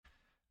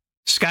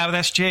Scott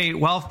with SJ,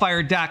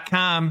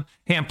 wellfire.com.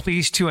 Hey, I'm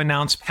pleased to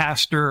announce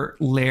Pastor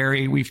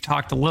Larry. We've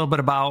talked a little bit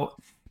about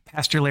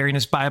Pastor Larry in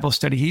his Bible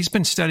study. He's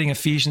been studying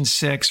Ephesians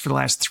 6 for the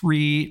last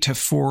 3 to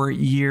 4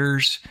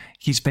 years.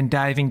 He's been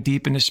diving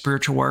deep into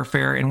spiritual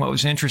warfare. And what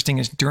was interesting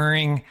is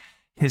during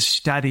his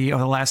study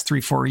over the last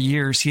 3-4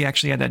 years, he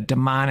actually had a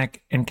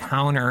demonic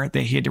encounter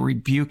that he had to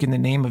rebuke in the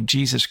name of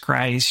Jesus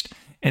Christ.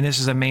 And this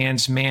is a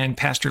man's man.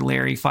 Pastor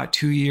Larry fought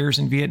 2 years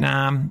in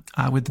Vietnam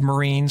with the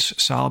Marines,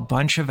 saw a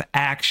bunch of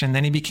action.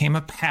 Then he became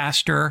a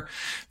pastor.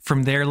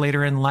 From there,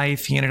 later in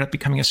life, he ended up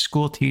becoming a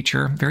school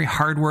teacher. Very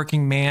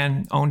hardworking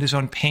man, owned his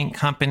own paint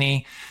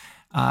company,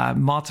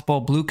 multiple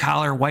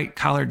blue-collar,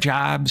 white-collar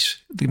jobs.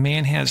 The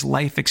man has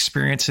life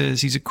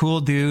experiences. He's a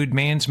cool dude,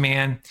 man's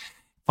man,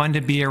 fun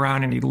to be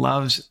around, and he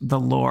loves the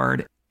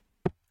Lord.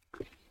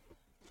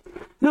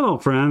 Hello,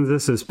 friends.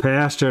 This is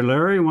Pastor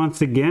Larry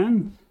once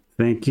again.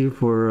 Thank you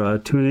for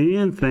tuning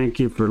in. Thank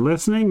you for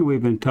listening.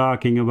 We've been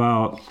talking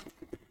about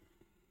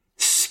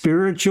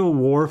spiritual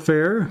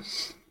warfare.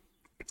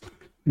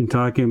 Been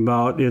talking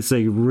about it's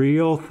a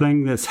real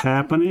thing that's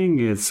happening.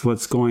 It's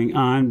what's going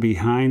on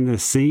behind the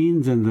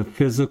scenes in the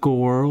physical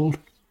world.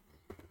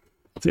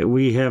 That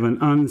we have an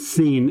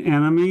unseen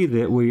enemy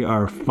that we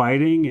are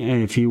fighting.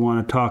 And if you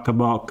want to talk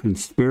about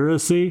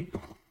conspiracy,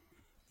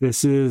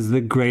 this is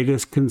the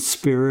greatest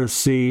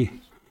conspiracy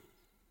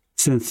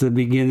since the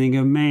beginning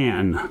of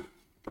man.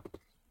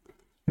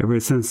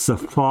 Ever since the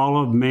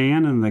fall of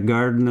man in the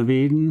Garden of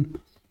Eden,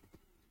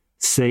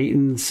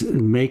 Satan's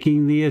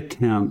making the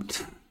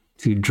attempt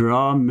to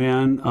draw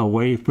men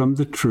away from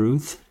the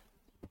truth,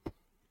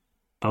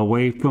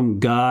 away from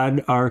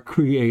God, our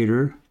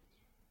Creator,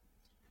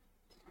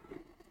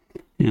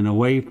 and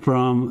away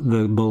from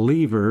the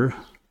believer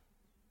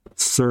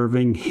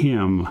serving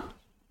Him.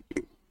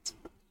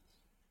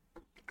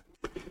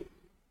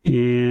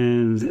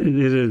 And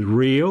it is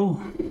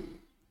real.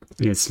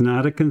 It's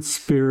not a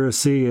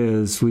conspiracy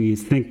as we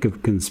think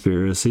of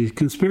conspiracies.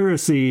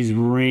 Conspiracies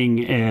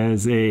ring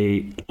as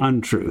a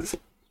untruth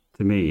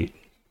to me.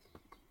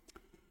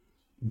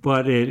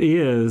 But it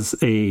is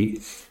a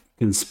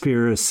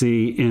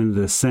conspiracy in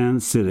the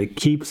sense that it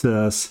keeps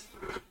us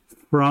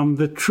from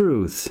the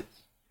truth.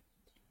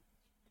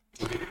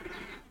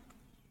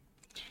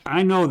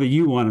 I know that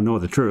you want to know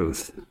the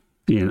truth.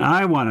 And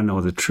I want to know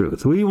the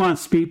truth. We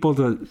want people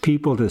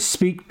to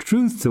speak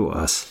truth to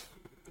us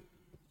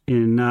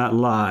and not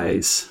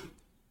lies.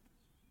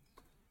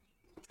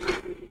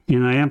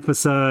 And I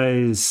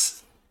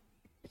emphasize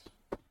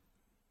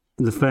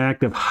the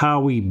fact of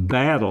how we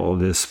battle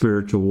this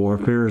spiritual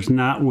warfare is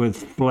not with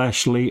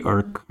fleshly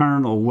or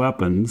carnal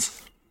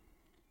weapons.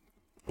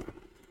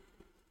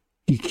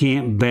 You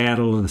can't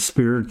battle the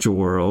spiritual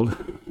world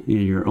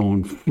in your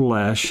own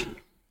flesh.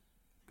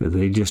 But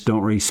they just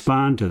don't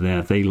respond to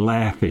that. They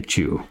laugh at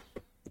you.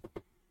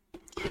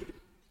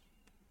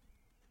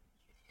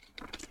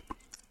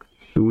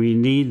 We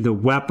need the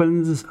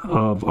weapons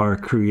of our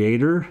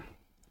Creator,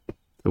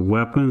 the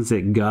weapons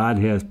that God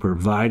has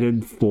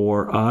provided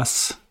for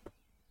us.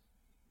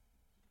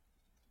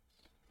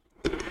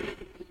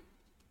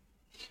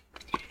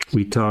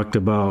 We talked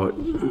about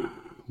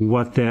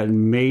what that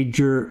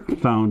major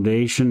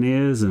foundation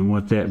is and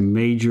what that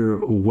major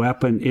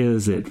weapon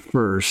is at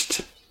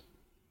first.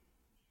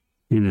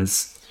 And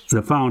it's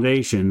the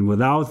foundation.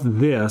 Without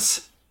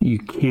this, you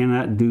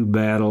cannot do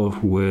battle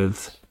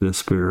with the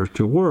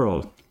spiritual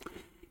world.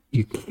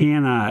 You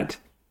cannot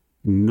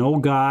know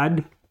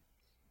God.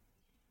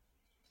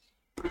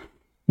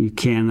 You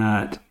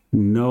cannot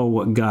know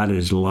what God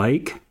is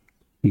like.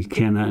 You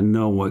cannot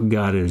know what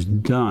God has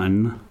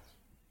done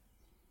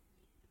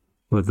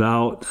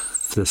without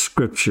the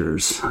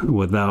Scriptures,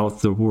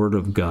 without the Word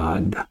of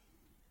God.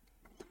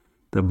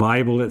 The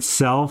Bible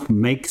itself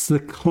makes the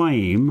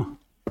claim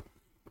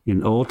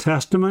in Old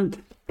Testament,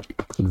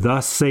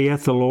 thus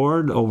saith the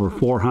Lord, over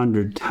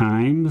 400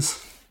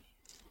 times.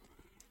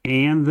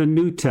 And the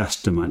New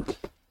Testament.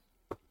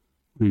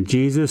 When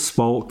Jesus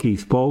spoke, he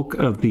spoke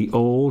of the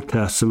Old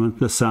Testament,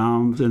 the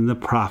Psalms, and the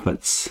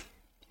prophets.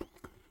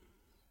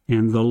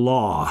 And the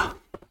law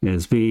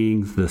as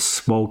being the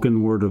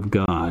spoken word of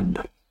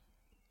God.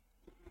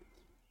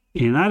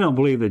 And I don't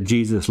believe that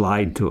Jesus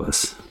lied to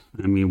us.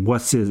 I mean,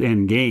 what's his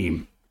end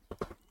game?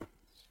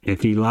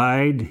 If he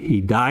lied,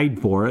 he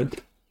died for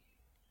it.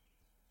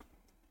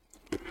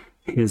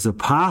 His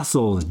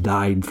apostles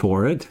died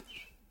for it.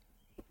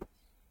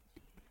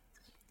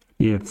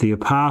 If the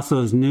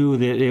apostles knew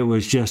that it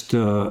was just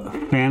a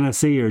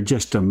fantasy or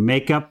just a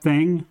make-up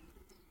thing,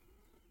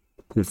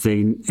 if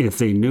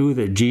they knew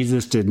that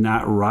Jesus did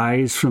not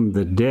rise from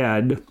the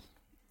dead,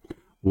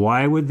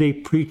 why would they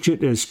preach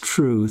it as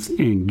truth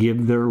and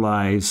give their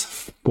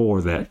lives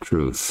for that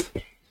truth?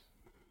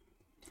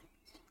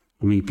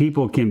 I mean,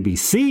 people can be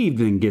deceived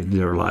and give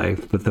their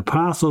life, but the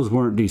apostles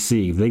weren't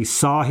deceived. They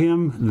saw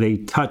him, they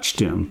touched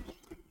him.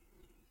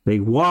 They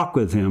walked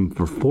with him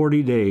for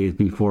 40 days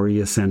before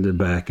he ascended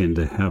back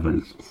into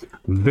heaven,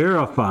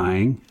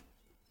 verifying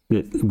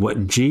that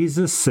what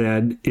Jesus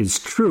said is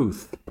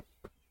truth.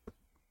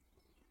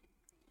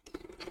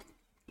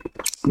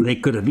 They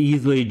could have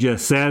easily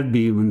just said,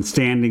 when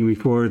standing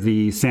before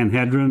the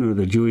Sanhedrin or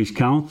the Jewish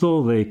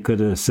council, they could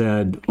have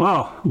said,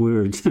 "Oh,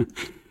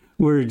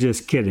 we're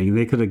just kidding."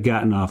 They could have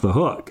gotten off the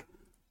hook.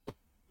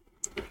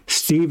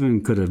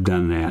 Stephen could have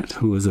done that,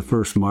 who was the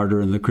first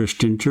martyr in the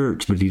Christian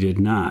church, but he did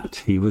not.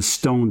 He was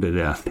stoned to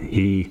death.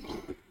 He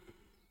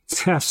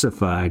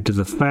testified to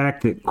the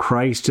fact that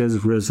Christ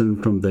has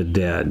risen from the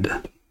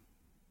dead.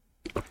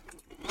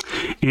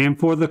 And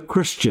for the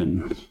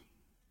Christian,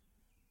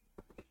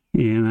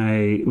 and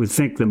I would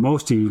think that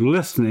most of you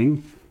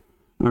listening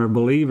are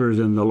believers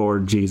in the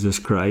Lord Jesus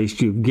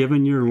Christ. You've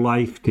given your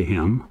life to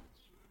him,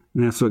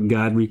 and that's what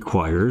God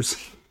requires.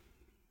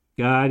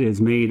 God has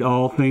made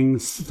all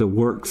things to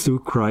work through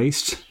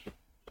Christ,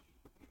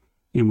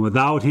 and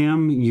without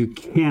him, you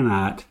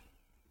cannot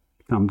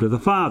come to the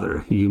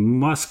Father. You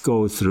must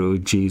go through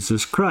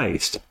Jesus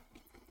Christ.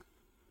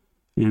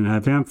 And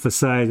I've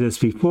emphasized this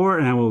before,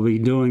 and I will be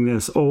doing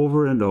this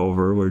over and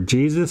over, where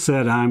Jesus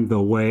said, "I'm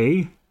the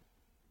way,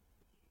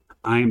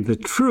 I'm the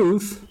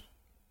truth,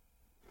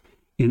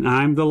 and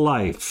I'm the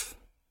life.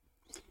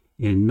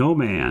 And no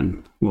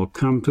man will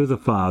come to the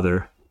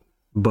Father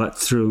but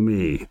through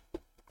me."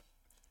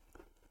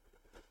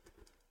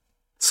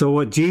 So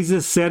what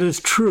Jesus said is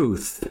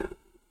truth.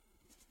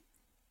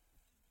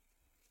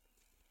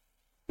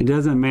 It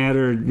doesn't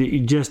matter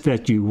just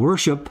that you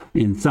worship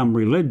in some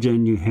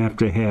religion, you have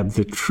to have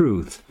the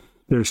truth.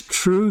 There's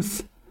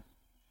truth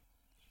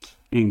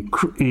in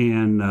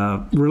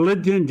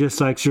religion,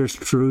 just like there's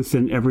truth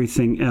in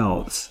everything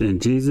else.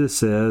 And Jesus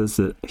says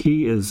that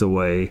he is the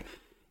way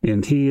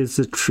and he is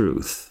the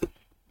truth.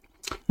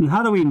 And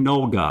how do we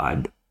know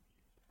God?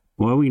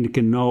 Well, we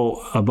can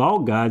know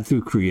about God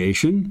through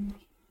creation.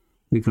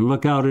 We can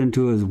look out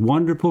into his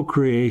wonderful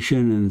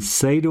creation and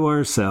say to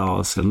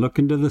ourselves, and look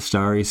into the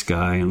starry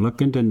sky and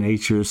look into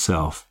nature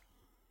itself,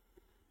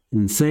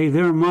 and say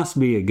there must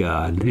be a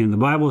God. And the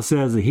Bible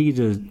says that he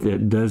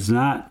that does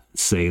not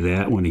say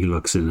that when he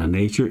looks into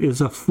nature is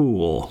a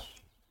fool.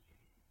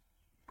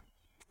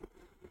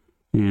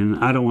 And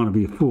I don't want to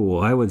be a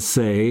fool. I would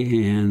say,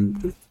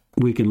 and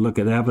we can look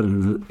at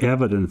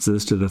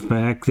evidences to the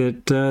fact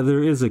that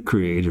there is a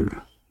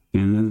creator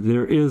and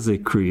there is a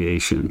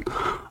creation.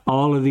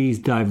 All of these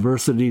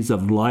diversities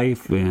of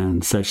life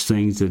and such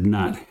things did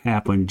not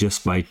happen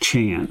just by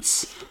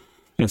chance.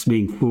 That's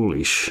being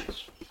foolish.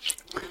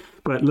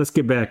 But let's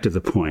get back to the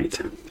point.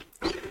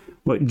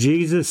 What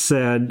Jesus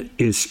said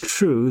is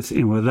truth,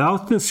 and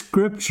without the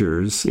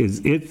scriptures,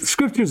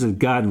 scriptures is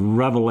God's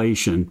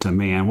revelation to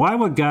man. Why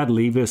would God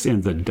leave us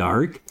in the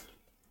dark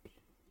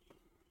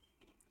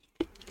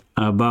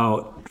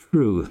about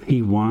truth?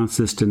 He wants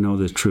us to know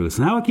the truth.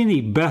 And how can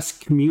he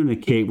best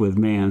communicate with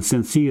man,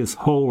 since he is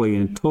holy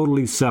and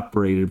totally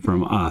separated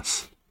from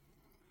us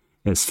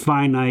as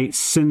finite,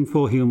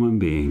 sinful human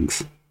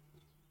beings?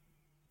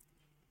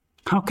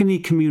 How can he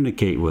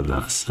communicate with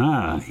us?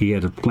 He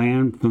had a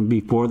plan from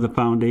before the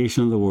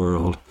foundation of the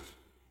world,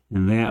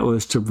 and that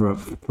was to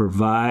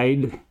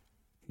provide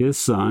his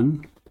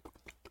Son,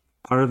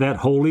 part of that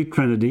Holy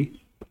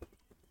Trinity,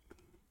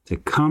 to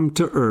come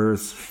to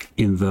earth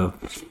in the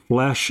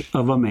flesh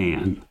of a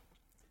man.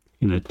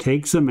 And it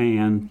takes a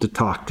man to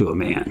talk to a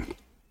man.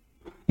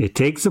 It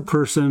takes a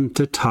person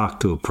to talk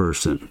to a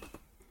person.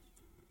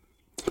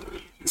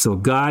 So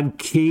God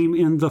came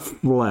in the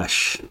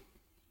flesh,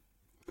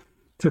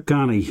 took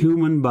on a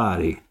human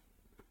body.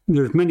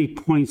 There's many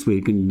points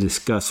we can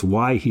discuss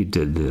why he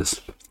did this,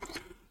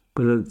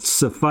 but it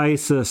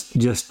suffices us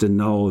just to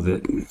know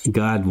that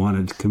God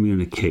wanted to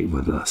communicate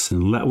with us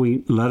and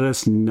let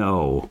us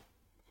know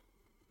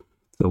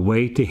the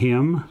way to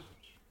him,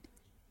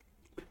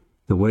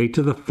 the way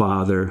to the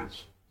Father,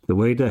 the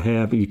way to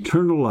have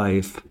eternal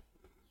life,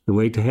 the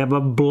way to have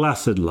a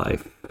blessed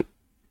life.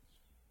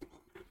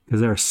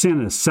 Because our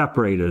sin has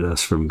separated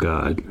us from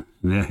God.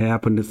 And that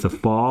happened at the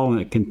fall,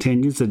 and it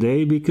continues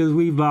today because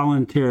we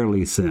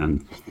voluntarily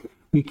sin.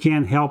 We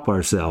can't help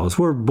ourselves.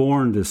 We're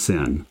born to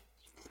sin.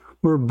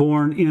 We're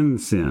born in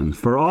sin.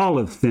 For all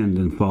have sinned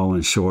and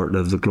fallen short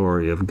of the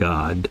glory of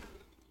God.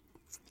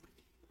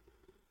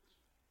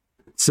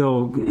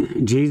 So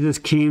Jesus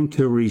came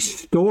to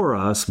restore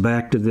us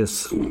back to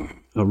this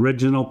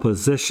original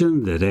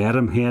position that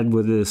Adam had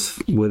with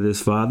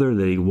his father,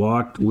 that he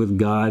walked with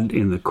God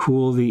in the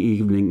cool of the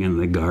evening in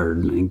the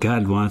garden. And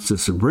God wants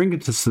us to bring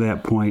it to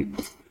that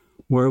point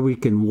where we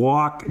can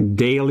walk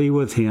daily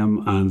with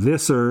him on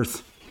this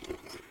earth.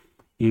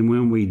 And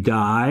when we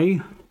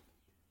die,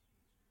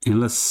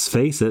 and let's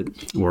face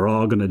it, we're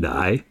all going to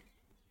die,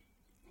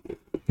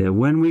 that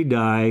when we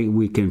die,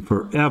 we can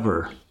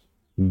forever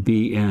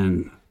be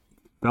in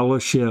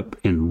fellowship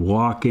and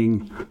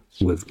walking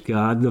with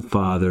God the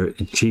Father,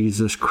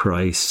 Jesus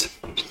Christ,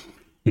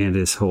 and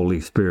his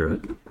Holy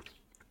Spirit.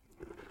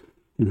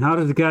 And how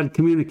does God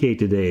communicate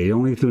today?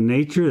 Only through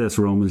nature? That's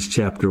Romans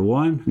chapter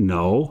 1?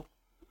 No.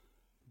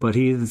 But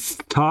he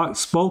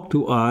spoke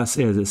to us,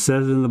 as it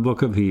says in the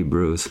book of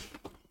Hebrews.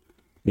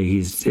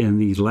 He's in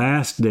these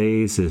last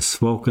days has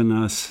spoken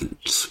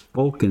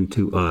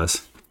to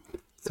us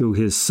through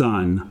his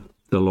Son,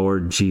 the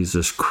Lord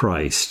Jesus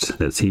Christ.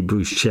 That's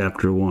Hebrews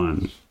chapter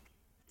 1.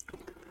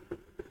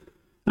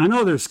 I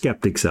know there's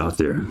skeptics out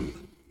there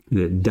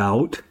that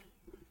doubt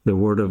the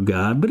Word of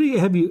God, but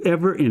have you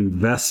ever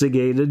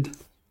investigated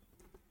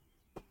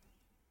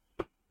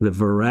the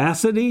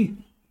veracity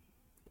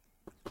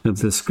of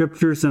the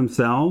Scriptures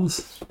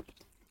themselves?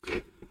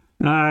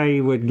 I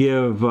would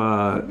give,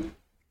 I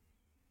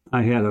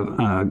had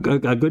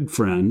a good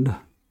friend,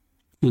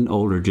 an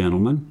older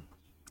gentleman,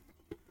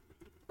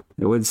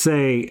 that would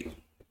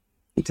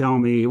tell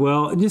me,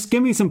 well, just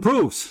give me some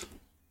proofs.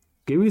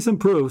 Give me some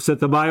proofs that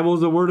the Bible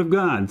is the Word of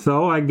God.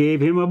 So I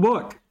gave him a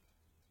book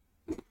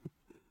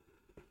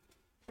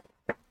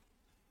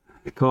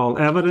called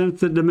Evidence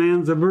That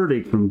Demands a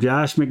Verdict from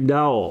Josh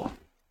McDowell.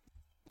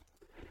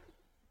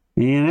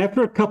 And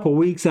after a couple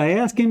weeks, I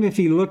asked him if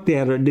he looked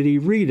at it, did he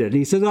read it?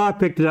 He said, I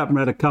picked it up and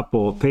read a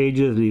couple of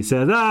pages, and he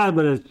said,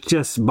 but it's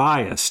just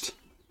biased.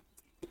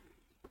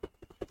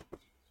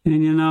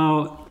 And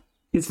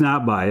it's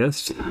not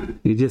biased.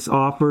 It just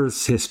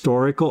offers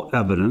historical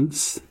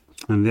evidence,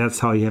 and that's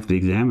how you have to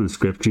examine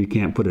Scripture. You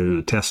can't put it in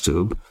a test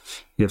tube.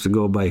 You have to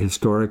go by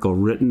historical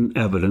written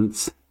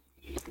evidence.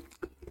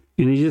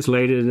 And he just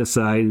laid it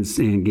aside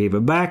and gave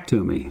it back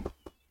to me.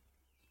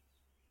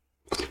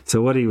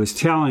 So what he was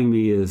telling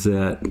me is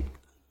that,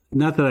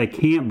 not that I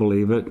can't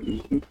believe it,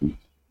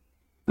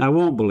 I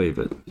won't believe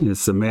it.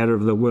 It's a matter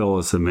of the will.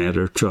 It's a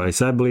matter of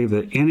choice. I believe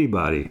that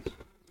anybody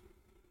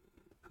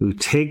who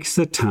takes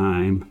the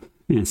time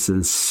and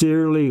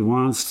sincerely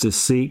wants to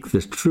seek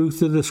the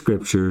truth of the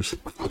Scriptures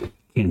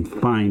can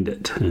find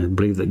it. And I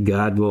believe that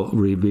God will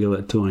reveal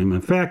it to him.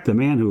 In fact, the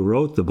man who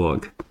wrote the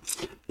book,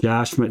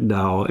 Josh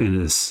McDowell, in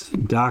his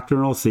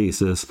doctrinal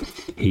thesis,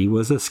 he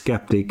was a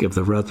skeptic of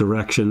the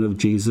resurrection of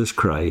Jesus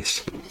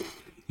Christ.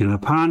 And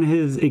upon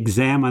his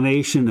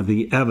examination of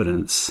the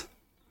evidence,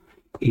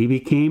 he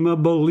became a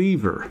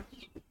believer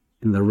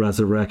in the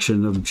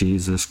resurrection of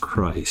Jesus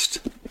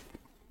Christ.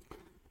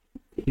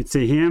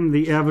 To him,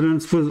 the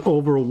evidence was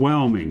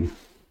overwhelming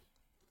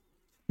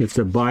that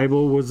the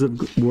Bible was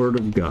the Word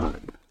of God.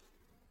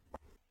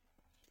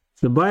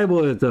 The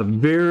Bible is a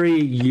very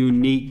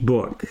unique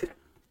book.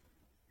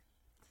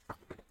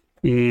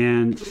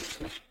 And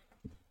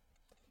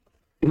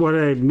what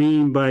I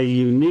mean by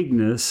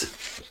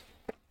uniqueness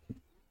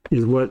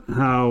is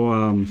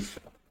how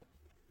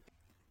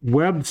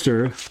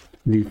Webster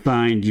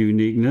defined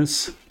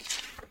uniqueness.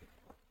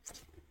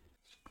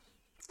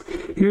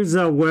 Here's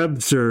how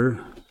Webster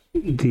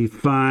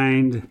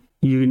defined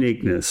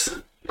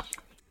uniqueness.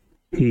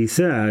 He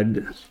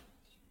said,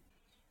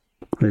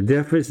 the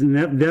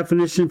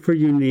definition for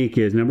unique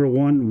is, number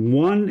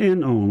one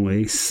and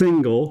only,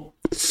 single,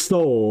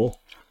 sole,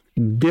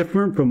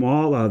 different from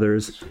all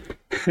others,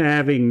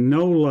 having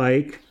no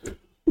like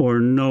or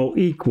no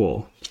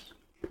equal.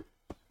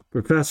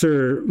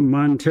 Professor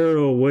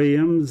Montero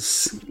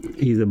Williams,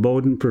 he's a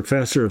Bowdoin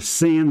professor of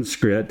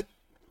Sanskrit,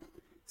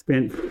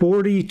 spent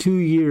 42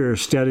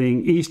 years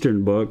studying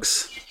Eastern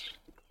books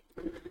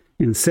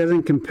and said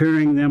in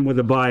comparing them with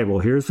the Bible,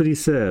 here's what he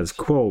says,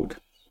 quote,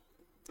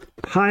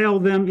 pile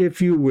them,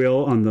 if you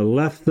will, on the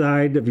left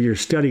side of your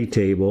study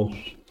table,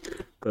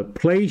 but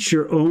place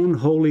your own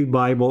Holy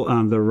Bible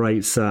on the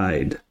right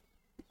side,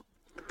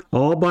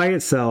 all by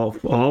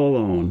itself, all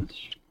alone,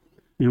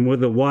 and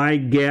with a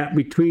wide gap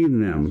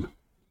between them.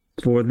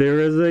 For there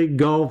is a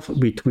gulf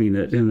between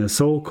it and the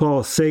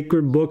so-called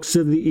sacred books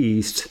of the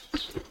East,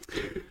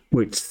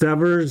 which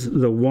severs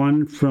the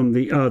one from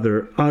the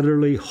other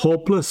utterly,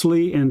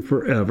 hopelessly, and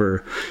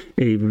forever,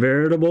 a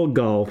veritable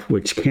gulf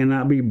which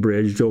cannot be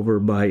bridged over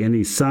by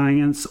any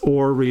science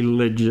or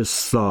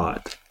religious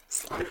thought.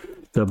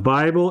 The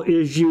Bible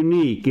is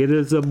unique. It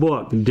is a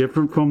book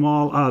different from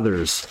all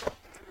others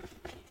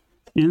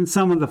in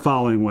some of the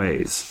following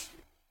ways.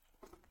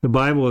 The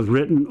Bible is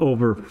written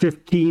over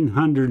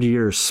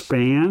 1,500-year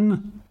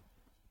span.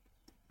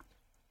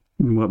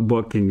 What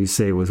book can you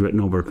say was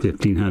written over a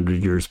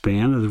 1,500-year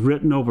span? It was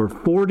written over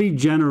 40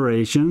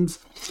 generations,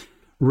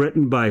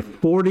 written by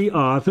 40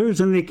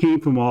 authors, and they came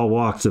from all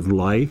walks of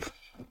life.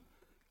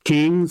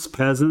 Kings,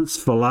 peasants,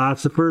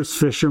 philosophers,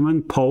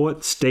 fishermen,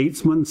 poets,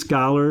 statesmen,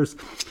 scholars,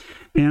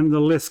 and the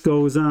list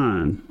goes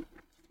on.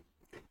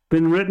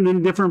 Been written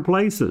in different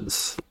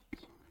places.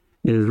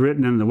 It is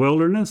written in the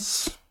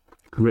wilderness,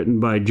 written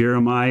by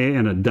Jeremiah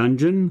in a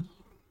dungeon,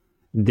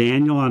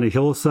 Daniel on a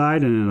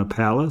hillside and in a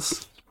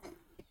palace,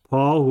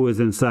 Paul, who was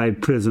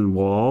inside prison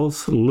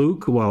walls,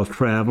 Luke while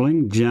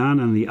traveling, John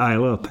on the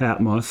Isle of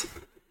Patmos,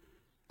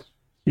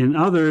 and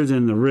others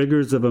in the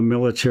rigors of a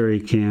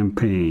military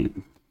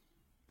campaign.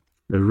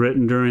 It was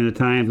written during the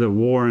times of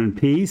war and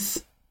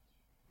peace.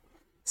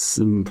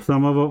 Some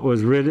of it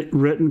was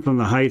written from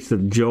the heights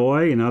of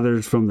joy, and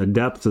others from the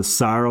depths of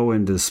sorrow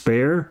and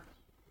despair.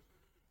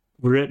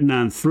 Written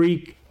on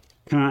 3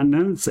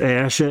 continents,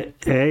 Asia,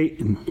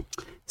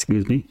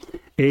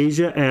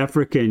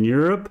 Africa, and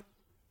Europe.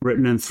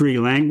 Written in 3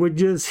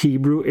 languages,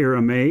 Hebrew,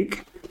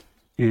 Aramaic,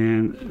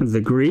 and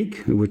the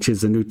Greek, which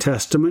is the New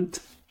Testament.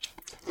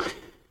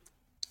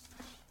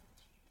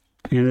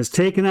 and has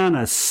taken on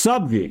a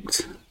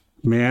subject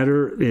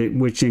matter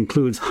which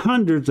includes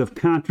hundreds of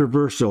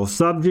controversial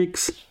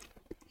subjects.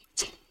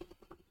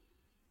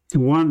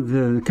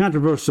 The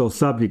controversial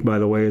subject, by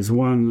the way, is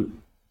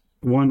one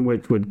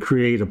which would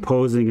create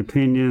opposing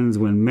opinions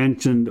when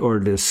mentioned or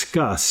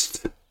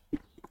discussed.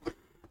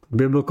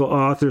 Biblical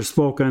authors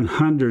spoke on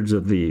hundreds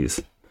of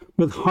these,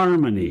 with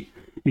harmony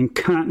and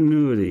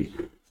continuity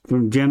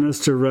from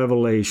Genesis to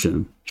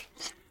Revelation.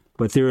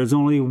 But there is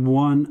only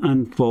one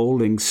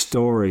unfolding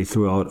story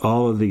throughout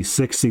all of these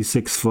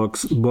 66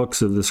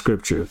 books of the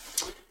Scripture,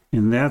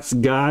 and that's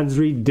God's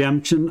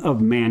redemption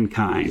of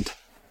mankind.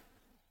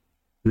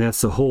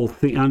 That's the whole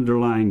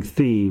underlying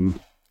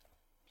theme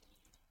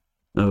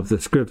of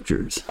the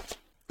Scriptures.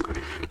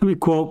 Let me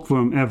quote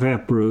from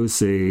F.F.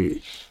 Bruce,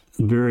 a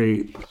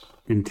very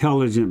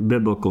intelligent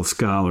biblical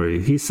scholar.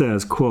 He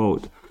says,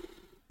 quote,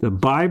 "The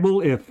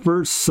Bible at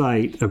first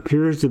sight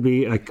appears to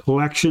be a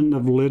collection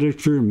of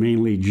literature,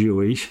 mainly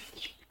Jewish.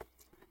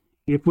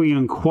 If we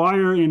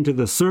inquire into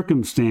the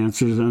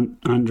circumstances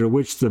under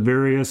which the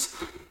various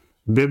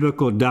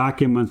biblical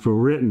documents were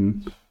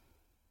written,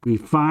 we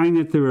find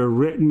that they were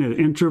written at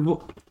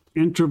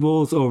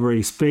intervals over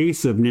a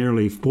space of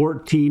nearly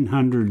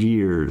 1,400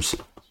 years.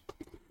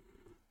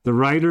 The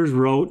writers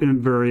wrote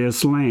in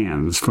various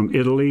lands, from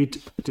Italy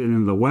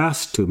in the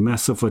west to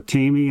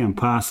Mesopotamia and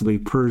possibly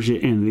Persia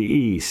in the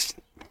east.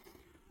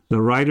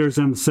 The writers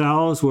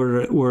themselves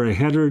were a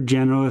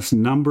heterogeneous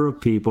number of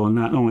people,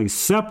 not only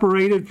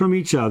separated from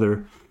each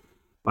other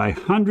by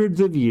hundreds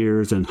of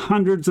years and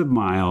hundreds of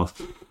miles,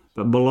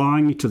 but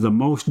belonging to the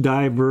most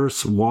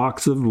diverse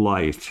walks of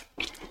life.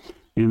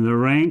 In the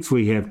ranks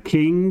we have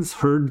kings,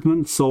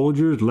 herdsmen,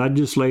 soldiers,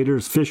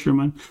 legislators,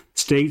 fishermen,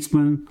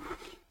 statesmen,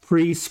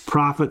 priests,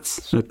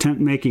 prophets, a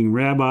tent-making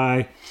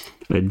rabbi,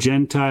 a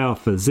Gentile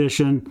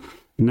physician,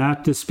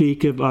 not to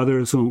speak of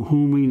others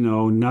whom we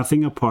know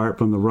nothing apart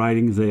from the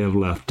writings they have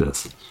left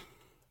us.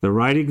 The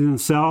writings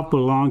themselves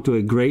belong to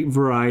a great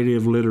variety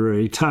of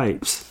literary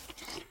types.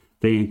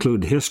 They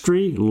include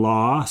history,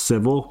 law,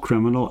 civil,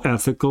 criminal,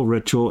 ethical,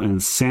 ritual,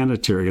 and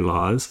sanitary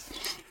laws,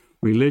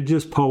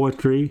 religious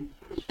poetry,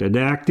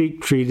 didactic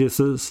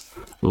treatises,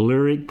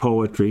 lyric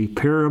poetry,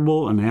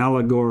 parable and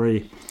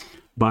allegory,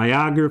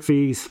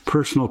 biographies,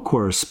 personal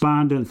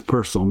correspondence,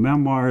 personal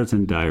memoirs,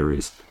 and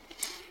diaries.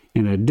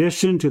 In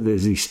addition to the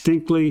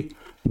distinctly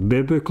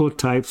biblical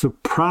types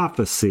of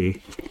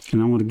prophecy,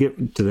 and I want to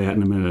get to that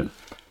in a minute,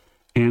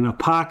 and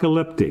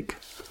apocalyptic.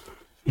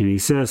 And he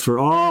says, for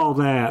all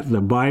that,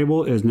 the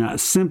Bible is not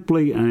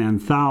simply an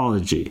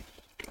anthology.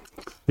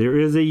 There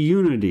is a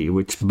unity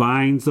which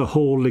binds the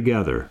whole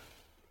together.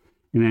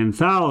 An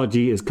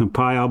anthology is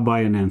compiled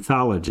by an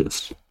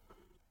anthologist,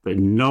 but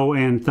no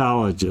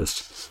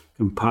anthologist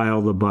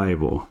compiled the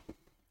Bible.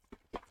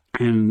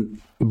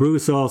 And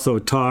Bruce also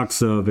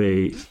talks of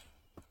a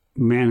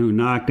man who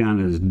knocked on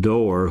his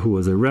door who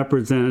was a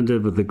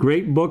representative of the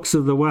great books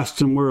of the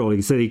Western world.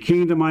 He said he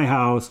came to my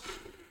house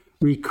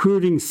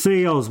recruiting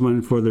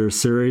salesmen for their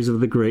series of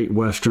the Great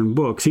Western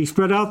Books. He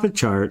spread out the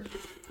chart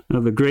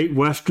of the Great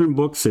Western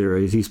Book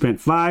series. He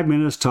spent 5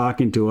 minutes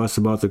talking to us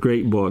about the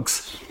great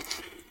books,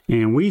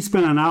 and we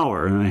spent an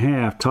hour and a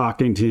half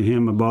talking to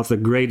him about the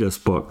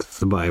greatest book,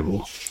 the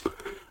Bible.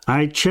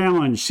 I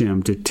challenged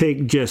him to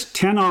take just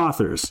 10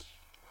 authors,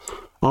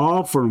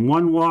 all from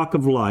one walk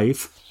of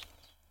life,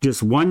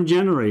 just one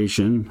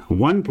generation,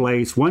 one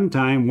place, one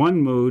time,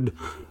 one mood,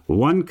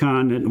 one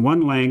continent,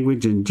 one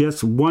language, and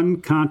just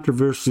one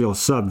controversial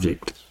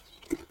subject.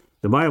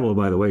 The Bible,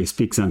 by the way,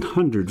 speaks on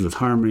hundreds with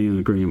harmony and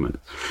agreement.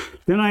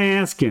 Then I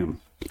asked him,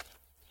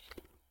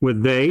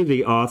 would they,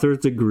 the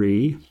authors,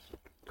 agree?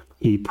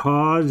 He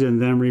paused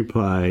and then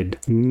replied,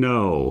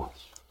 no.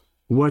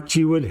 What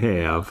you would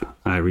have,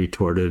 I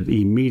retorted,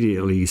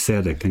 immediately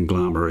said a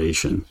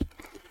conglomeration.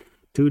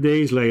 2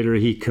 days later,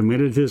 he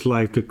committed his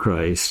life to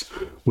Christ,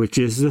 which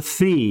is the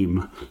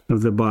theme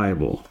of the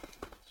Bible.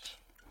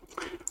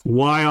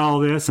 Why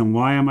all this, and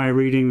why am I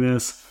reading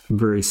this?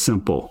 Very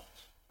simple.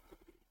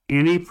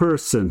 Any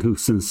person who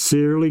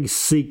sincerely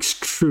seeks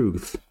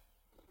truth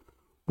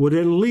would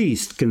at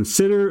least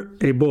consider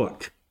a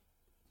book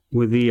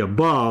with the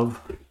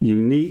above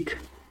unique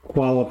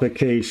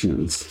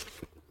qualifications.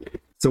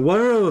 So what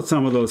are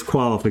some of those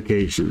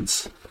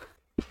qualifications?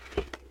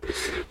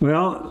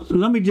 Well,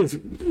 let me just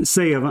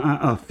say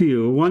a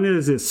few. One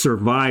is its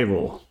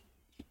survival,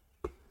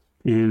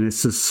 and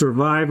it's a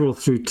survival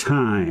through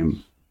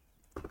time.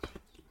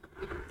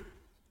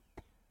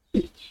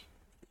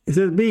 It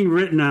says being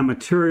written on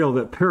material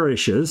that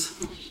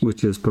perishes,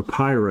 which is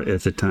papyrus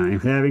at the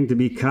time, having to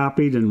be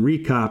copied and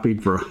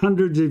recopied for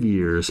hundreds of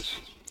years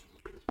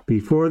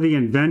before the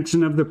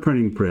invention of the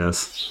printing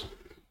press,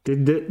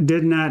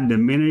 did not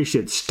diminish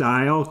its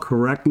style,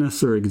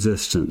 correctness, or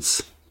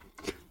existence.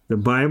 The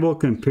Bible,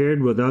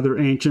 compared with other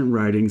ancient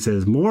writings,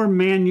 has more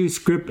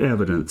manuscript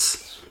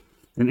evidence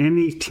than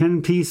any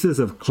 10 pieces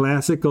of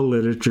classical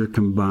literature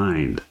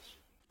combined.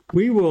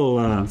 We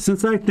will,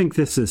 since I think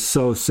this is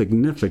so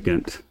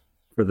significant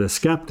for the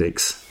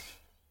skeptics,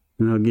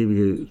 And I'll give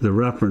you the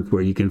reference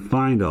where you can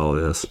find all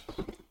this.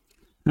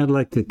 I'd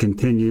like to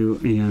continue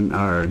in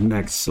our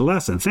next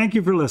lesson. Thank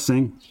you for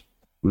listening.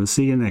 We'll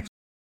see you next